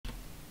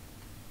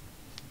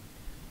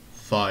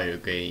File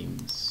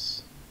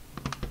games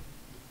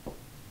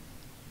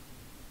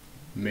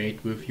made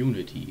with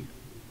Unity.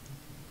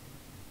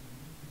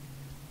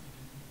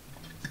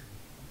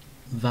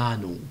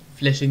 Warnung,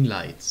 Flashing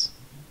Lights.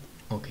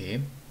 Okay.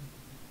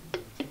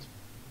 Was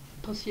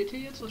passiert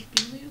hier jetzt? Was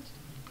spielen wir jetzt?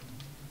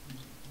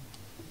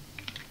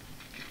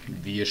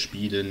 Wir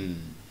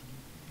spielen.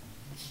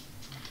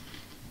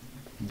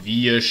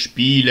 Wir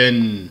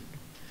spielen.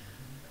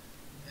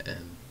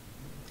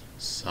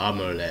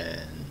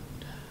 Summerland.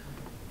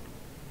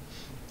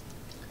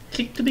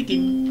 Klick zu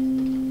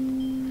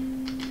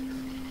Beginn.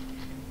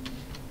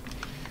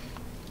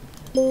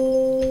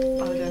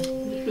 Alter,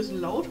 bin ich ein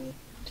bisschen laut?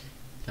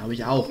 Glaube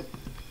ich auch.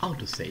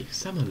 Autosave.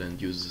 Summerland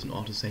uses an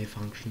autosave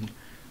function.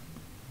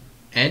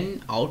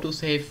 An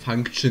autosave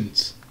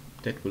functions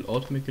that will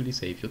automatically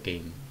save your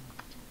game.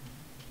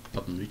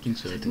 Ab dem richtigen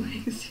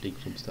Certain. Link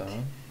vom Star.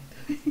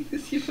 Du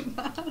bist hier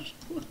verarscht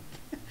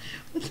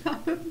und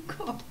habe im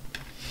Kopf.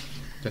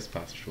 Das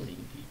passt schon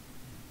irgendwie.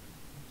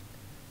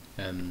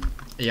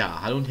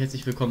 Ja, hallo und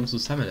herzlich willkommen zu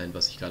Summerland,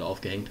 was sich gerade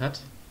aufgehängt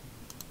hat.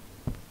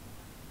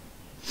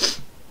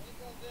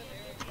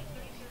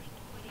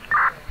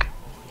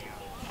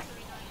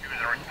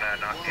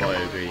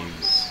 File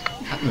Games.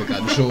 Hatten wir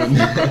gerade schon.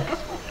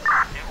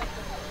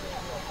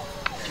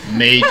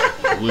 Made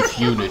with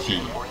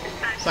Unity.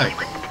 Sag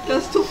doch.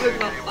 Das tut mir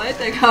gerade leid,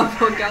 der kam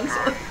von ganz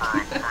unten.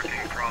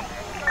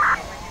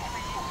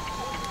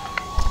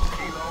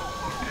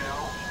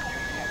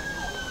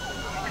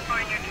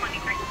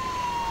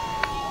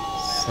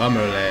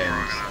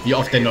 Summerland. Wie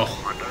oft denn noch?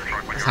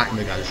 Das hatten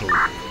wir gerade schon.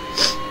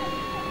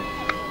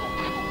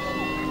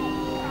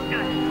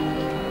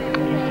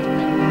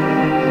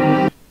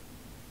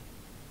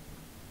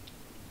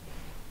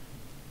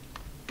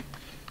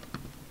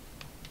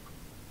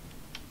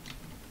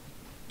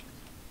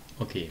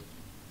 Okay.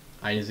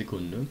 Eine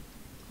Sekunde.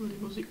 Ich will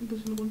die Musik ein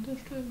bisschen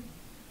runterstellen.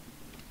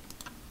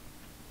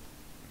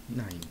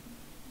 Nein.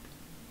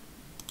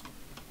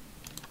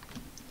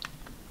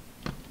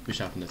 Wir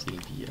schaffen das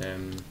irgendwie.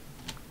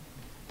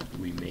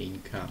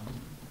 Remain calm.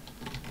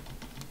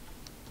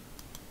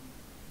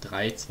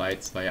 3, 2,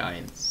 2,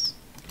 1.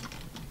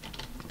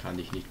 Kann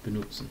ich nicht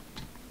benutzen.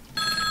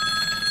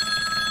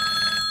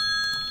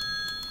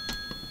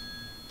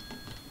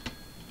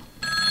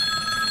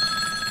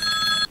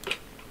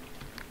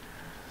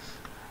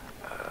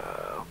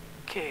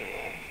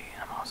 Okay,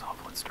 I'm always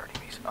awful at starting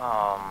these.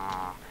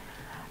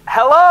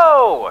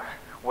 Hello!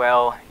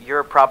 Well,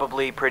 you're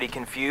probably pretty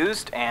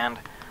confused, and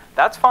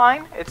that's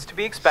fine. It's to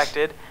be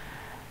expected.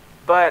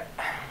 But,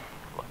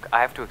 look,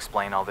 I have to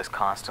explain all this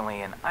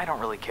constantly, and I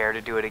don't really care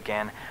to do it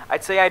again.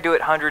 I'd say I do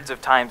it hundreds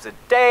of times a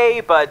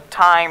day, but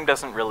time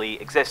doesn't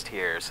really exist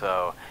here,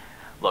 so...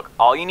 Look,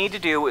 all you need to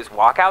do is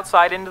walk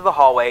outside into the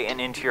hallway and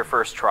into your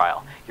first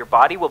trial. Your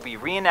body will be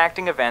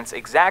reenacting events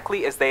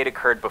exactly as they had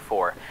occurred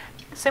before.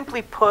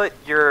 Simply put,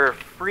 your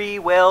free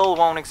will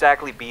won't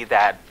exactly be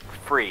that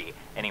free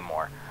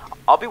anymore.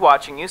 I'll be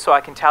watching you so I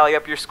can tally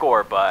up your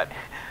score, but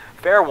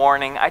fair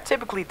warning, I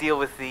typically deal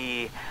with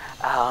the,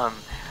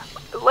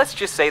 let's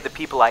just say the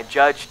people I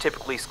judge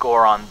typically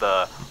score on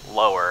the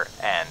lower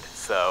end.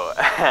 So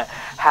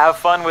have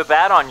fun with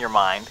that on your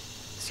mind.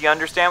 So you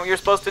understand what you're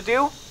supposed to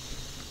do?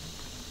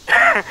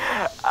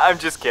 I'm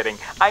just kidding.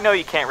 I know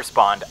you can't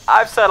respond.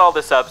 I've set all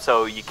this up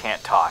so you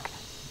can't talk.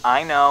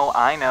 I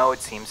know, it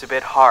seems a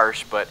bit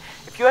harsh, but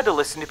if you had to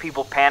listen to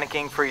people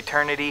panicking for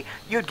eternity,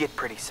 you'd get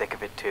pretty sick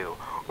of it too.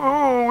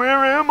 Oh,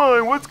 where am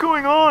I? What's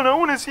going on? I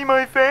want to see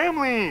my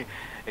family.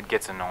 It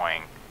gets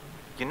annoying.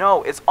 You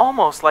know, it's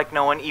almost like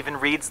no one even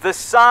reads the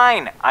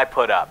sign I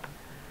put up.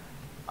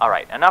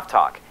 Alright, enough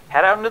talk.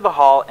 Head out into the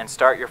hall and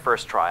start your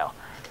first trial.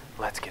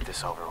 Let's get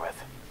this over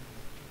with.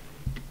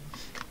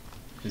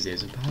 Sehr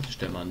sympathisch,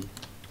 der Mann.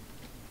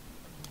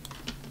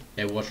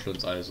 Er watcht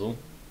uns also.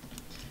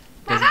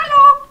 Na,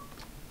 hallo!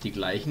 Die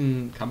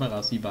gleichen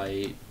Kameras wie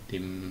bei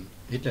dem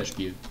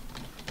Hitler-Spiel.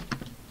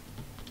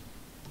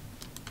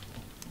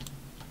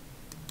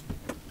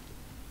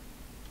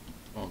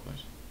 Oh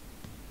Gott.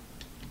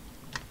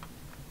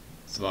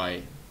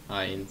 2,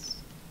 1.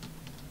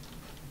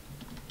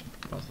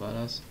 Was war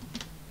das?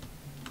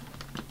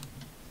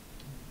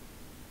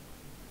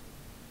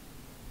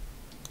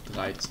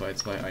 3, 2,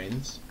 2,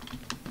 1.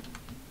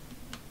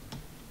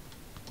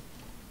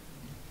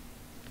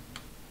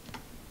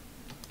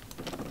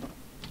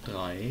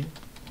 3,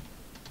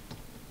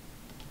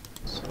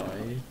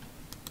 2,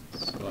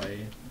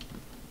 2.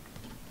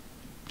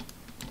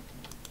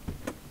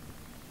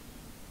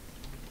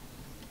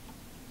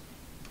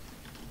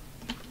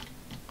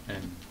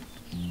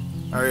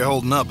 How are you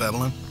holding up,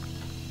 Evelyn?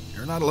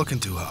 You're not looking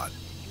too hot.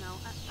 No,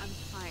 I'm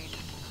fine.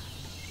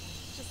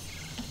 Just...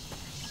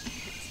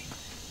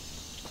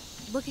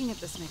 Looking at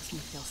this makes me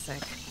feel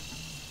sick.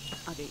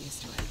 I'll get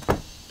used to it.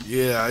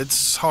 Yeah,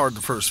 it's hard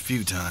the first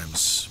few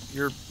times.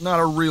 You're not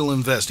a real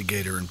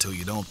investigator until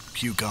you don't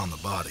puke on the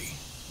body.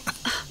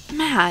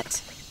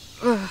 Matt.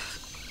 Ugh.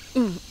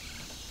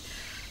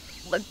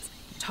 Let's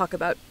talk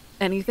about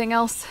anything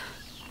else.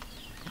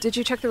 Did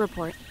you check the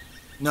report?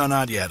 No,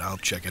 not yet. I'll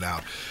check it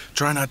out.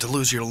 Try not to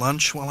lose your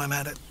lunch while I'm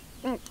at it.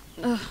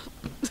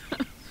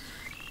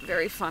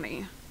 Very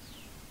funny.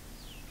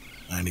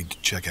 I need to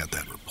check out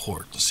that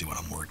report to see what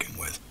I'm working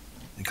with.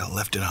 I think I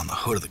left it on the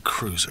hood of the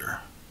cruiser.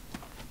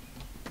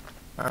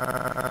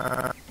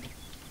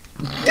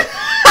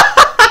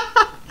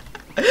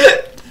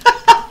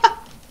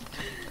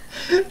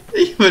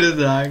 Ich würde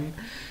sagen,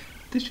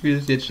 das Spiel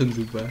ist jetzt schon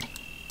super.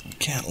 I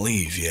can't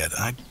leave yet.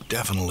 I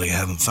definitely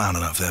haven't found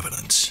enough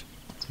evidence.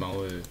 Das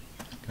Maul.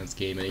 Kannst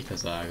gehen, wenn ich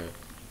das sage.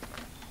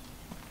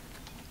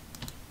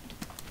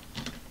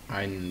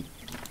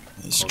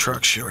 This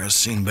truck sure has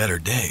seen better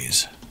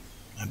days.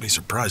 I'd be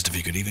surprised if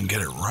you could even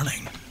get it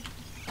running.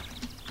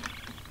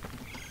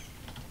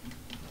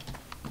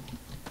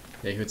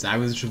 Ja, ich würde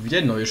sagen, das ist schon wieder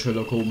ein neues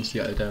Sherlock Holmes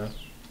hier, Alter.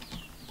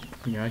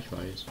 Ja, ich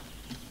weiß.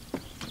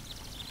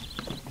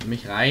 Nimm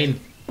mich rein.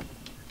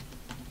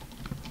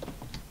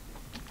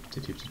 Ist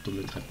der Typ so dumm,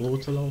 eine Treppe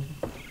hochzulaufen?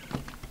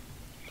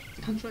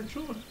 Anscheinend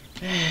schon.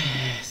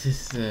 Es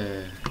ist,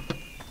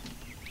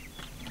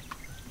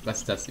 was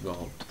ist das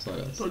überhaupt? Was soll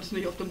das? Solltest du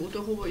nicht auf der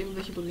Motorhaube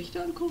irgendwelche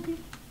Berichte angucken?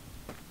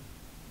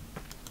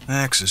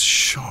 Axe is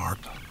sharp.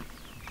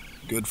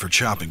 Good for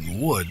chopping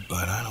wood,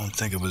 but I don't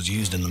think it was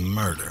used in the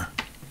murder.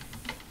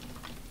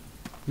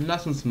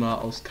 Lass uns mal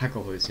aufs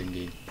Kackehäuschen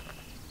gehen.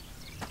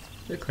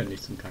 Wir können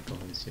nicht zum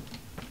Kackehäuschen.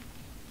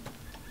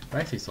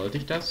 Weiß ich, sollte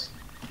ich das?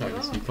 Frage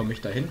ist, wie komme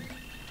ich da hin?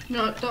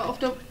 Ja, da auf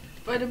der...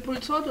 bei dem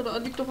Polizeauto, da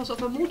liegt doch was auf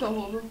der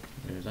Motorhaube.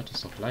 Ja, das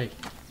ist doch leicht.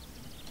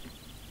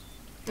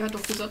 Er hat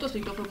doch gesagt, das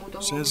liegt auf der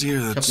Motorhaube. Says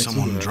here that nicht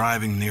someone zugehört.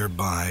 driving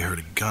nearby heard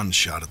a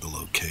gunshot at the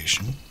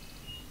location.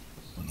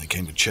 When they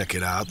came to check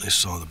it out, they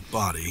saw the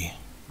body.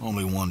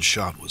 Only one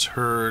shot was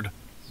heard.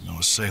 No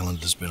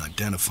assailant has been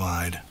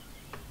identified.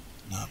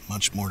 Not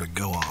much more to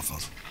go off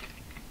of.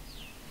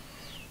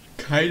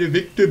 Keine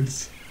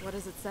Victims. What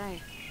does it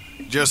say?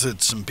 Just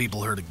that some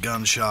people heard a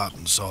gunshot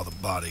and saw the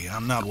body.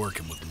 I'm not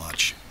working with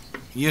much.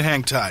 You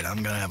hang tight,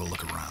 I'm gonna have a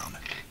look around.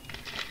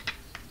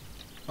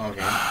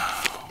 Okay.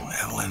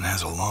 Evelyn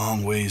has a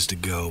long ways to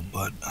go,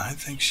 but I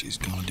think she's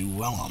gonna do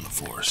well on the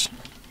force.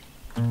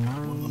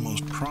 One of the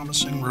most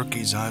promising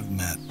rookies I've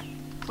met.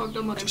 Frag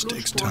doch mal den Just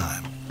takes Blutspur.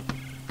 time.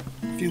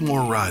 A few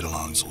more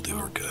ride-alongs will do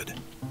her good.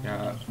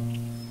 Ja.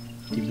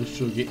 Die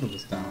Blutspur geht nur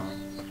bis da.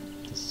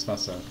 Das ist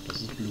Wasser.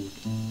 Das ist Blut.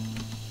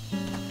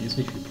 Hier ist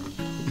nicht viel Blut.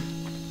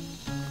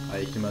 Aber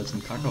ich will mal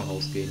zum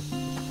Kackerhaus gehen.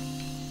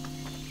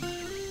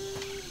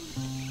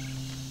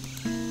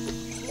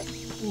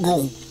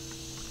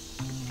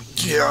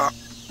 Yeah,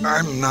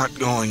 I'm not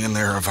going in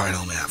there if I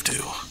don't have to.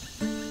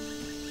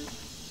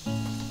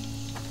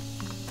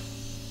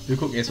 Wir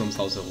gucken erst mal ums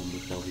Haus herum,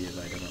 bevor wir hier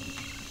weitermachen.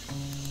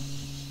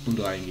 Und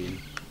reingehen.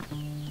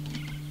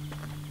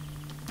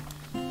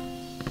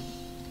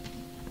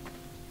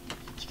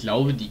 Ich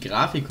glaube, die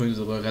Grafik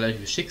könnte aber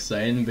relativ schick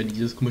sein, wenn die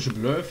dieses komische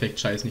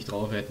Blur-Effekt-Scheiß nicht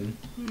drauf hätten.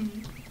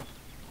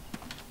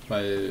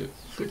 Weil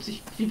Fühlt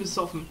sich wie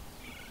besoffen.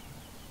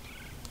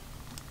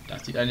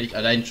 das sieht eigentlich,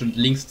 allein schon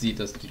links sieht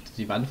das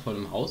die Wand vor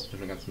dem Haus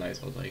schon ganz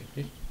nice aus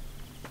eigentlich.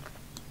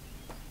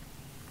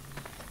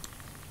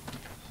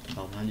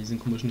 Warum haben die diesen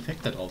komischen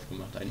Effekt da drauf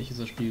gemacht? Eigentlich ist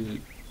das Spiel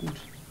gut.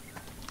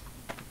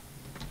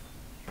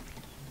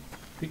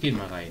 Wir gehen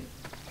mal rein.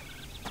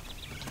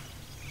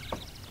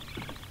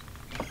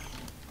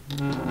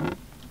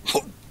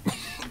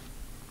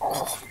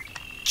 Oh,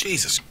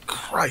 Jesus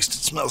Christ,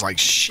 it smells like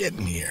shit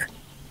in here.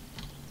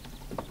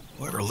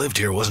 Whoever lived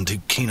here wasn't too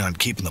keen on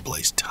keeping the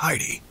place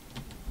tidy.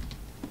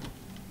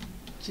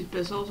 Sieht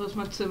besser aus als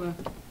mein Zimmer.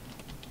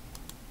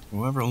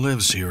 Whoever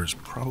lives here is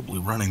probably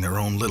running their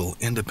own little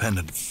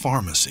independent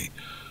pharmacy.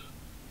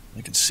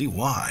 I can see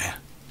why.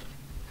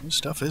 This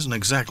stuff isn't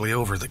exactly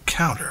over the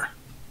counter.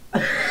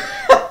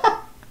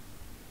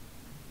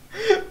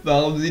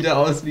 Warum sieht er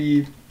aus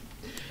wie...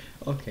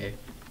 Okay.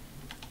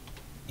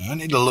 I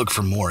need to look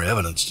for more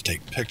evidence to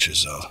take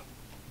pictures of.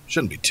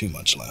 Shouldn't be too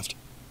much left.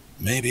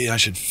 Maybe I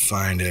should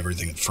find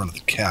everything in front of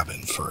the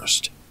cabin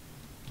first.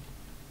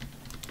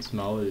 Das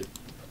Maul.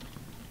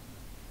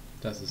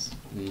 Das ist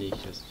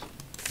nicht das...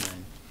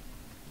 Nein.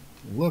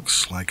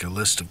 Looks like a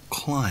list of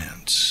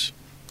clients.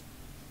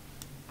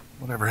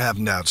 Whatever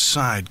happened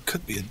outside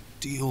could be a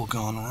deal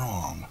gone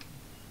wrong.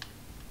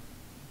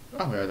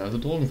 Ach ja, also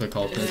Drogen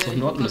verkauft. Das ist doch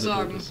in Ordnung, dass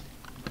er tot ist.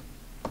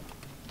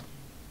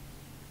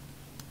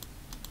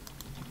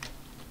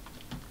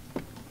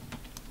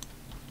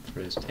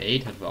 First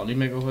Aid hat wohl auch nicht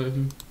mehr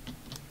geholfen.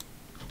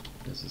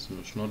 Das ist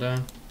nur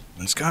Schnodder.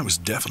 This guy was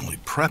definitely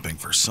prepping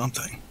for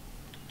something.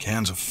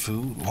 Cans of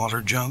food,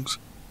 water jugs.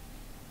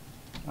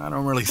 I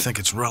don't really think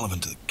it's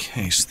relevant to the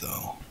case,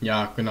 though.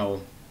 Ja,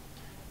 genau.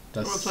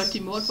 Das, Oder vielleicht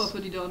die Mordwaffe,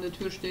 die da an der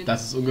Tür steht.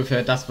 das ist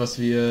ungefähr das, was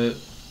wir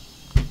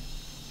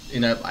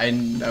innerhalb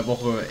einer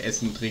Woche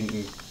essen,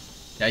 trinken.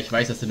 Ja, ich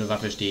weiß, dass da eine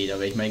Waffe steht,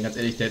 aber ich meine ganz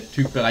ehrlich, der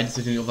Typ bereitet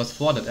sich nicht auf was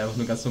vor, der hat einfach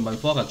nur einen ganz normalen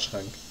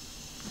Vorratsschrank.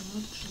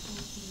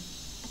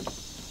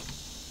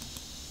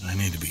 I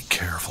need to be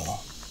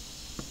careful.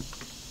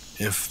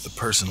 If the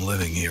person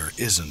living here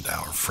isn't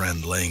our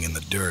friend laying in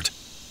the dirt,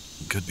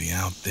 he could be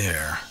out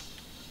there.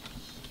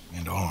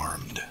 and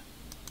armed.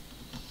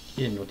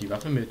 Hier, nur die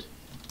Waffe mit.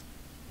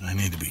 I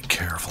need to be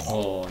careful.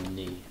 Oh,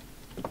 nee.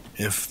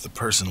 If the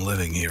person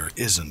living here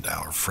isn't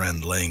our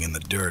friend laying in the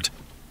dirt,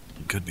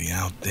 he could be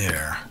out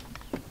there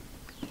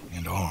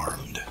and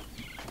armed.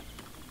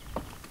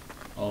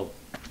 Oh.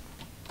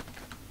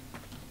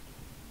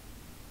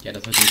 Ja,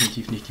 das war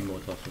definitiv nicht die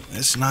Mordwaffe.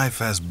 This knife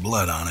has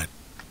blood on it.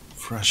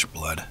 Fresh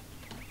blood.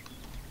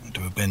 Had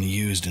to have been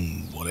used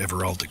in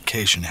whatever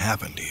altercation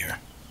happened here.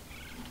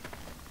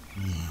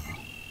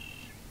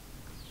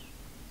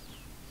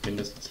 Wenn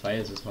das 2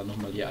 ist, es war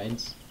nochmal die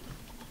 1.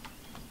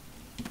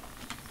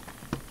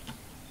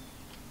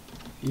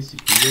 Hier ist die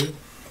Kugel.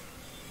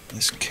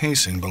 This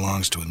casing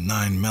belongs to a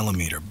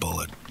 9mm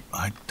bullet.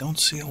 I don't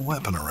see a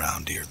weapon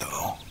around here,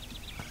 though.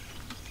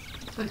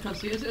 Vielleicht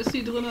kannst du jetzt erst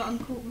die drinnen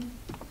angucken.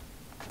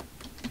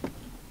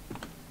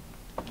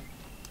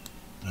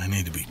 I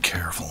need to be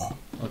careful.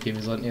 Okay,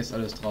 wir sollten erst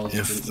alles draußen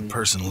If the finden.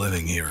 person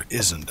living here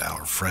isn't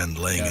our friend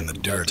laying in the du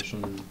weißt dirt,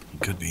 schon, he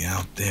could be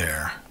out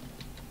there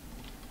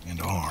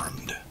and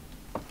armed.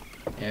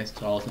 erst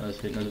draußen alles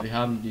finden. Also wir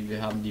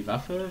haben die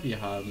Waffe,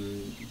 wir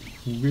haben die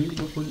Kugel, die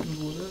gefunden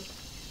wurde.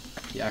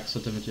 Die Axt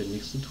hat damit ja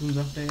nichts zu tun,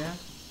 sagt er ja.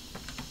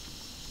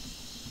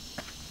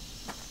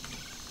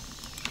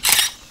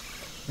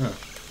 Ah.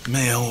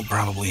 Male,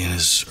 probably in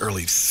his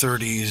early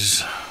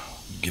 30s.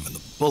 Given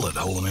the bullet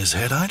hole in his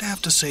head, I'd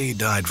have to say he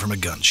died from a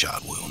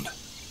gunshot wound.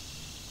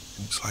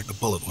 Looks like the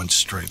bullet went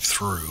straight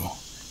through.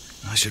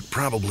 I should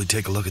probably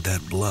take a look at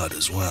that blood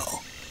as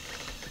well.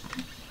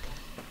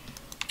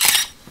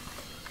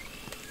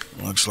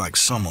 Looks like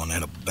someone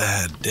had a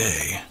bad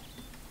day.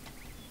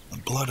 The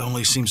blood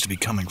only seems to be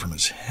coming from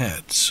his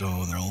head,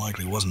 so there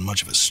likely wasn't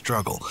much of a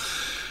struggle.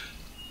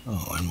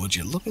 Oh, and would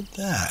you look at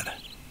that?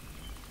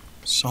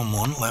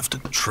 Someone left a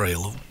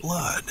trail of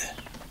blood.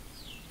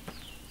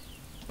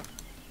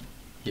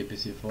 Hier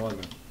bis hier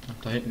vorne. Ach,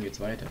 da hinten geht's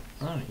weiter.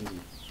 Ah, easy.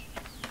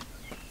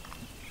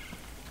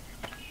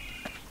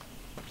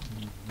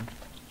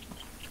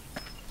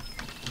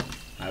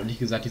 Habe nicht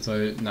gesagt, ich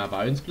soll nah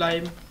bei uns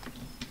bleiben?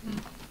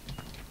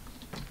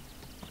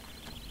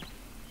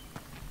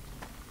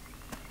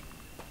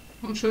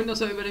 Und schön,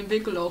 dass er über den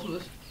Weg gelaufen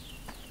ist.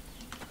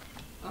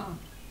 Ah.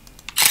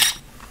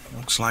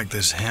 Looks like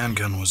this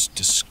handgun was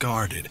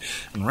discarded,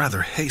 and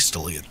rather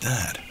hastily at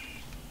that.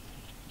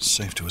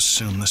 Safe to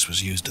assume this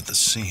was used at the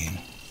scene.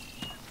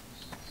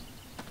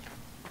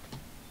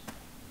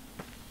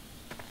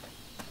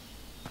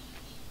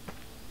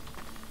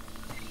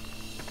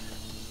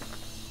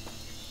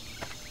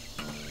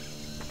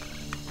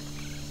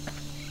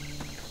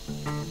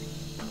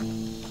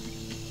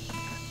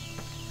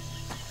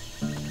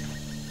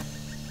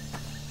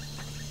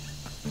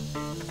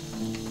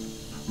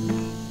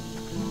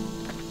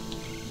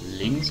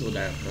 Links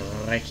oder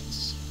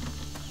rechts?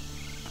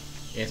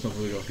 Erstmal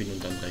wohl auf ihn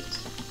und dann rechts.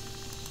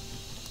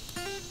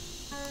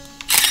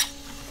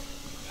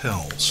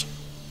 Pills.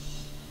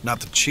 Not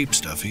the cheap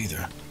stuff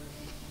either.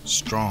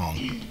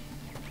 Strong.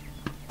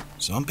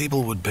 Some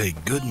people would pay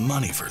good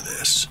money for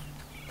this.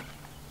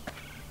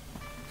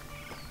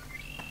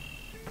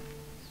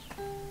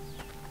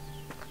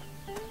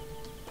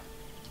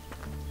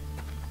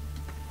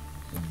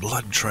 The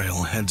blood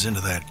trail heads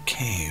into that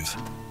cave.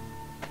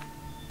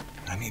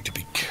 I need to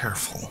be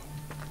careful.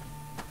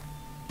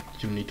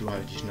 Juni, du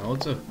halt die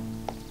Schnauze.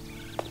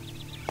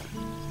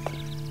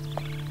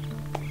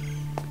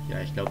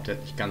 Ja, ich glaube, der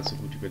hat nicht ganz so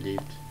gut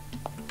überlebt.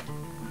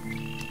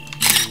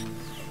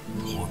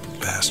 Poor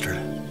bastard.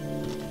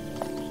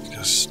 He's got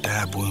a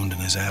stab wound in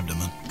his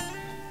abdomen.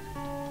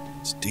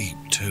 It's deep,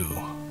 too.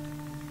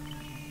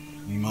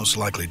 He most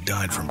likely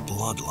died from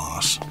blood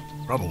loss.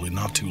 Probably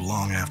not too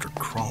long after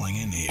crawling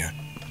in here.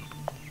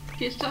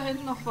 Gehst da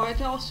hinten noch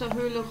weiter aus der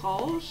Höhle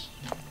raus?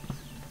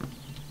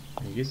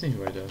 Hier geht's nicht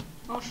weiter.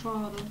 Oh,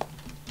 schade.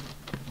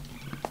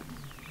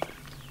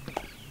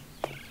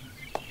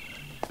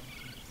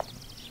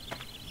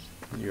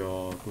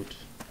 Ja, gut.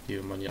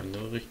 Gehen wir mal in die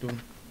andere Richtung.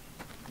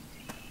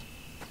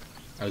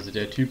 Also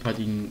der Typ hat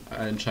ihn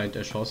anscheinend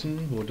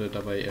erschossen, wurde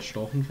dabei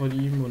erstochen von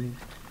ihm und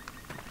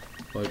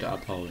wollte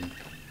abhauen.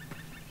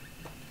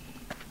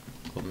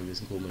 Kommt mir ein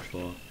bisschen komisch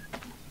vor.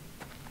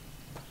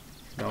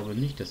 Ich glaube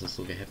nicht, dass es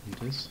so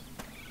gehappened ist.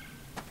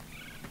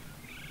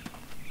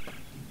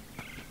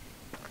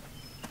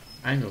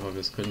 Einfach weil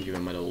wir es können, gehen wir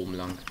mal da oben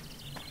lang.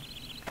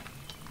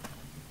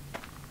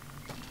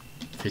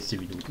 14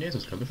 Minuten? Ne,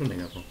 das kann mir schon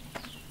länger vor.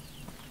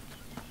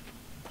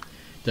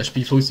 Das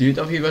Spiel funktioniert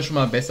auf jeden Fall schon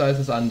mal besser als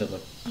das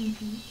andere.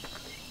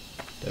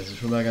 Das ist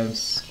schon mal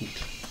ganz gut.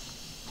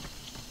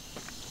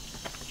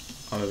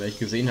 Aber wenn ich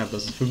gesehen habe,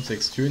 dass es 5,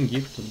 6 Türen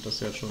gibt und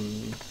das ja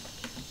schon...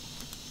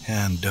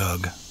 Hand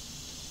dug.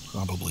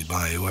 Probably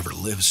by whoever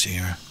lives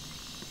here.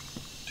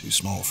 Too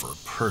small for a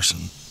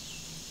person.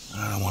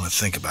 I don't want to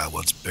think about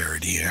what's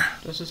buried here.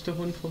 Das ist der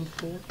Hund vom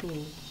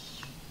Foto.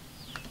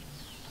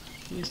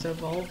 Hier ist der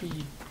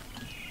Baubi.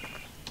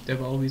 Der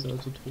Baubi ist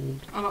also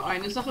tot. Aber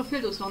eine Sache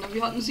fehlt uns noch, ne?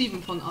 Wir hatten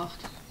 7 von 8.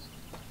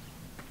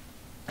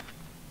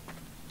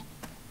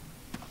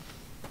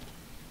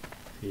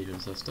 Fehlt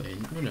uns das da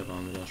hinten oder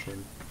waren wir da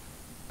schon?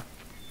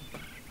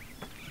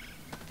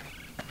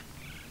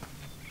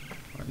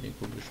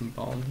 zum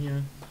Baum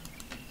hier.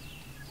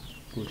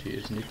 Gut, hier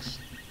ist nichts.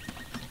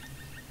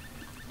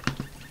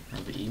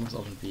 Haben wir irgendwas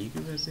auf dem Weg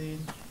übersehen?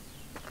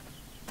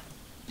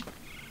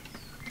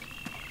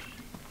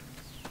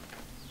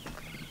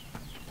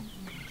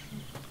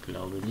 Ich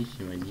glaube nicht.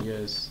 Ich meine, hier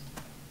ist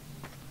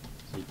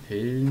die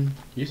Pillen.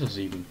 Hier ist noch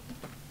 7.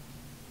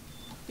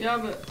 Ja,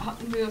 aber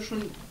hatten wir ja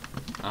schon.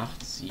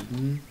 8,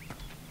 7.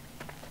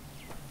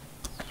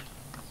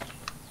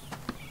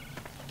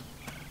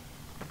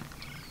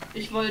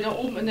 Weil da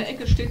oben in der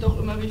Ecke steht doch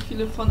immer, wie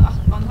viele von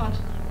 8 man hat.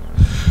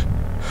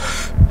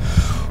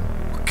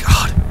 Oh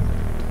God.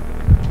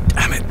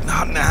 Damn it,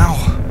 not now.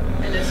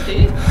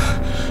 LSD?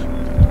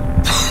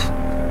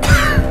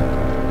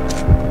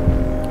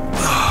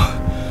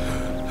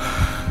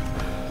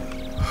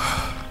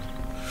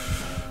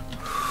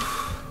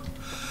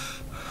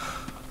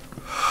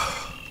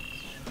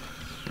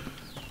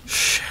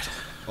 Shit.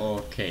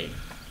 Okay.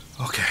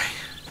 Okay.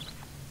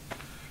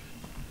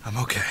 I'm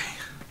okay.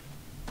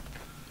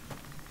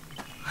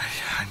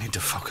 I need to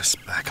focus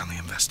back on the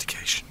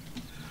investigation.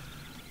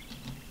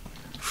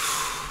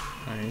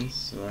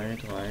 1, 2,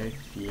 3,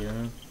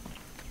 4.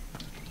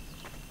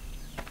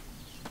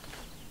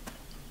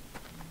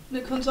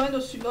 Ne, kann sein,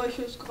 dass die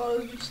Leiche ist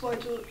gerade die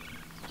zweite.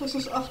 Dass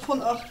es 8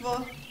 von 8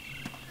 war.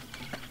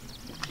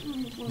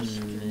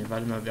 Nee,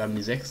 warte mal, wir haben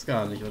die 6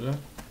 gar nicht, oder?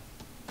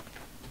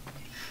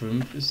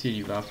 5 ist hier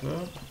die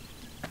Waffe.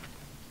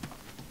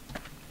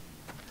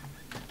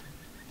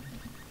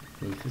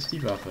 5 ist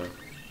die Waffe.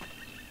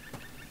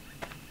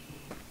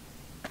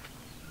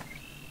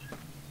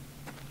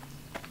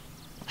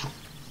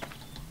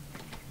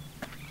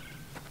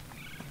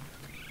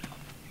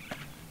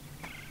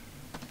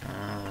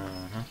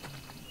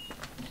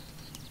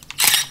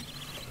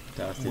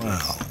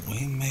 Well,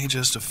 we may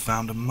just have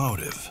found a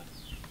motive.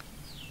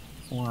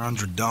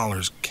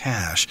 $400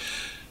 cash.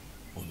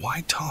 But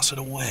why toss it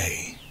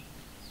away?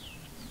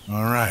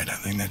 Alright, I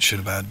think that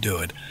should about do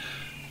it.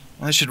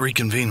 I should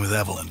reconvene with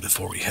Evelyn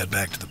before we head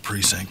back to the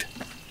precinct.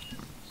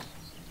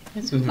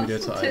 Jetzt müssen wir wieder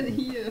Was zur ist denn alten.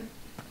 hier?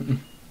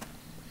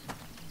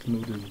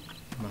 Knuddeln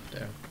macht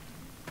er.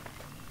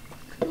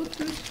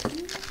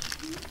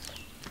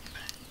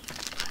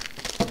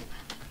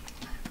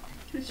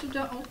 Willst du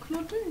da auch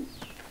knuddeln?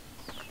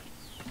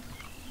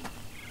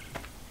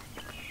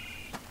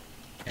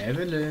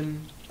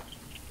 Evelyn.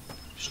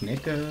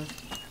 Schnecke.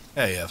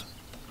 Hey, Ev.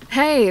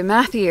 Hey,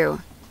 Matthew.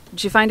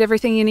 Did you find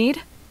everything you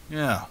need?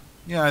 Yeah,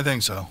 I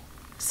think so.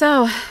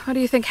 So, what do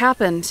you think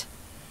happened?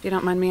 If you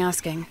don't mind me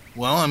asking.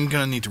 Well, I'm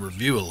gonna need to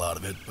review a lot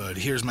of it, but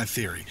here's my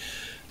theory.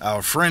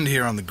 Our friend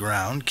here on the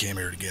ground came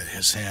here to get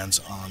his hands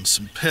on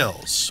some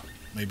pills.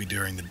 Maybe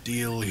during the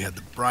deal he had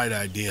the bright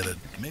idea that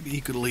maybe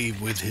he could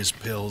leave with his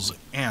pills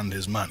and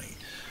his money.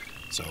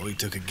 So he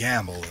took a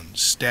gamble and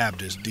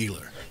stabbed his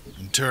dealer.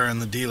 In turn,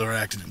 the dealer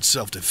acted in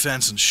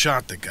self-defense and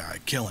shot the guy,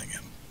 killing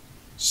him.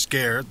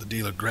 Scared, the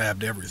dealer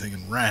grabbed everything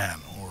and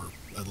ran, or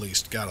at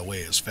least got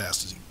away as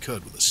fast as he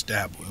could with a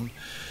stab wound.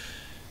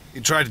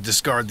 He tried to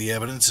discard the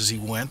evidence as he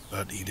went,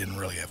 but he didn't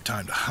really have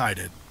time to hide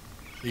it.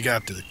 He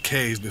got to the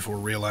cave before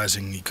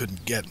realizing he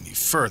couldn't get any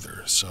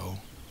further, so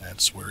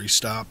that's where he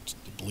stopped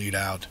to bleed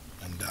out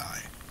and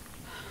die.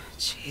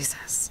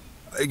 Jesus.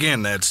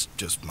 Again, that's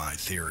just my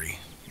theory.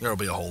 There'll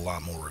be a whole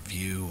lot more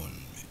review,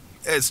 and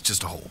it's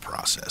just a whole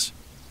process.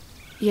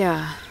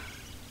 Yeah.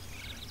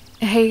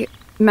 Hey,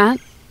 Matt,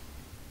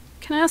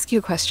 can I ask you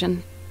a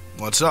question?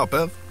 What's up,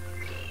 Ev?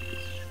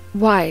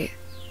 Why?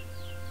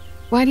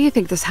 Why do you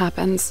think this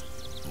happens?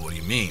 What do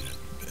you mean?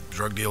 A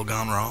drug deal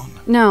gone wrong?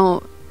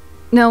 No,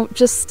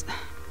 just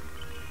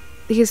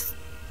these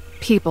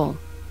people.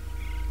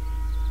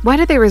 Why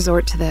do they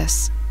resort to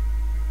this?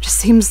 Just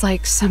seems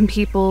like some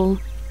people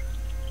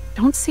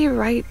don't see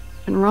right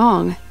and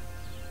wrong.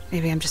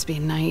 Maybe I'm just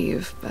being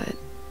naive, but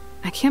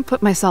I can't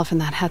put myself in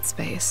that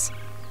headspace.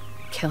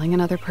 Killing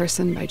another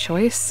person by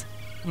choice?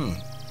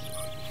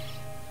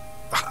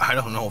 I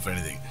don't know if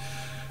anything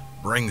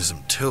brings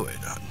them to it.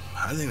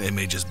 I think they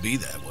may just be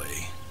that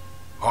way.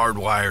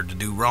 Hardwired to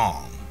do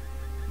wrong.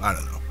 I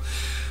don't know.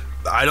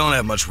 I don't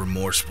have much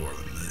remorse for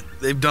them.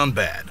 They've done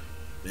bad.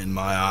 In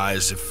my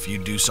eyes, if you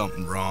do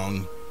something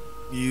wrong,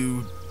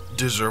 you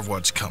deserve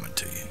what's coming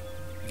to you.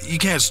 You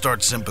can't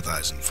start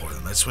sympathizing for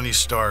them. That's when you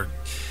start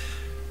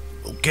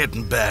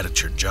getting bad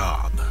at your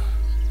job.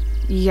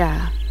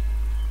 Yeah,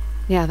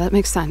 that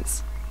makes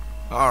sense.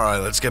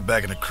 Alright, let's get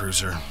back in the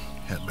cruiser.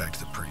 Head back to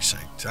the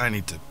precinct. I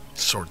need to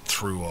sort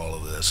through all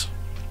of this.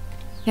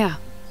 Yeah.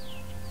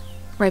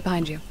 Right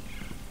behind you.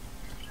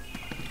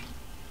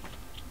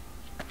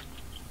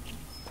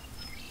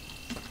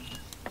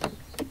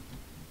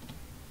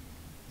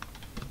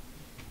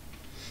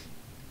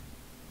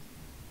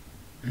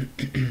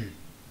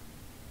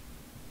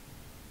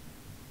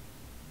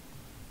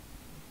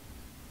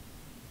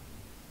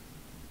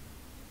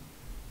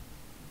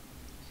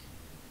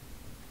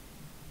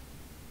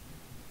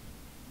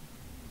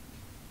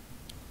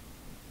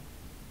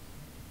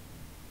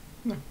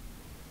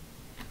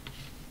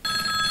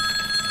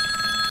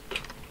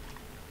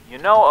 You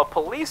know, a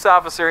police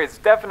officer is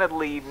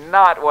definitely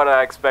not what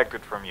I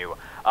expected from you.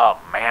 A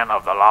man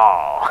of the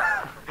law.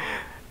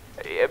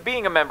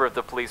 Being a member of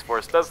the police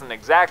force doesn't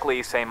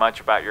exactly say much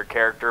about your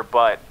character,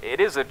 but it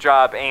is a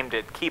job aimed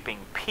at keeping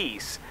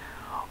peace.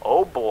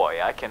 Oh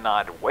boy, I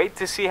cannot wait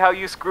to see how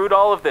you screwed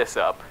all of this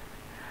up.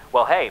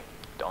 Well, hey,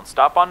 don't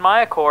stop on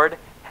my accord.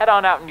 Head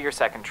on out into your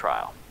second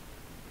trial.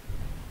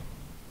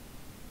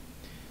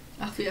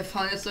 Ach, wir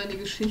erfahren jetzt seine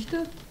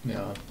Geschichte?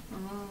 Ja.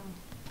 Ah.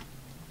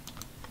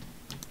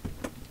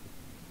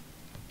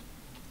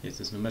 Jetzt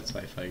ist Nummer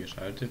 2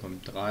 freigeschaltet.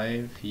 Kommt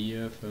 3,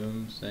 4,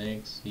 5,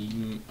 6,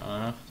 7,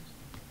 8.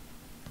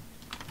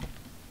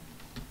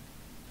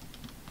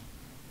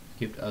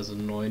 Gibt also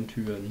 9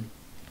 Türen.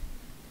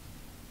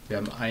 Wir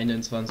haben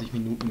 21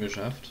 Minuten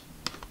geschafft.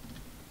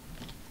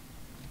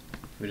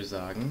 Ich würde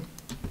sagen,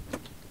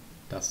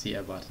 das hier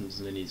erwarten uns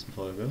in der nächsten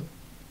Folge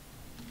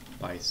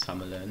bei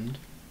Summerland.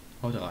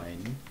 Haut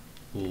rein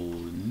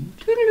und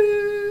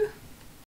Tüdelü.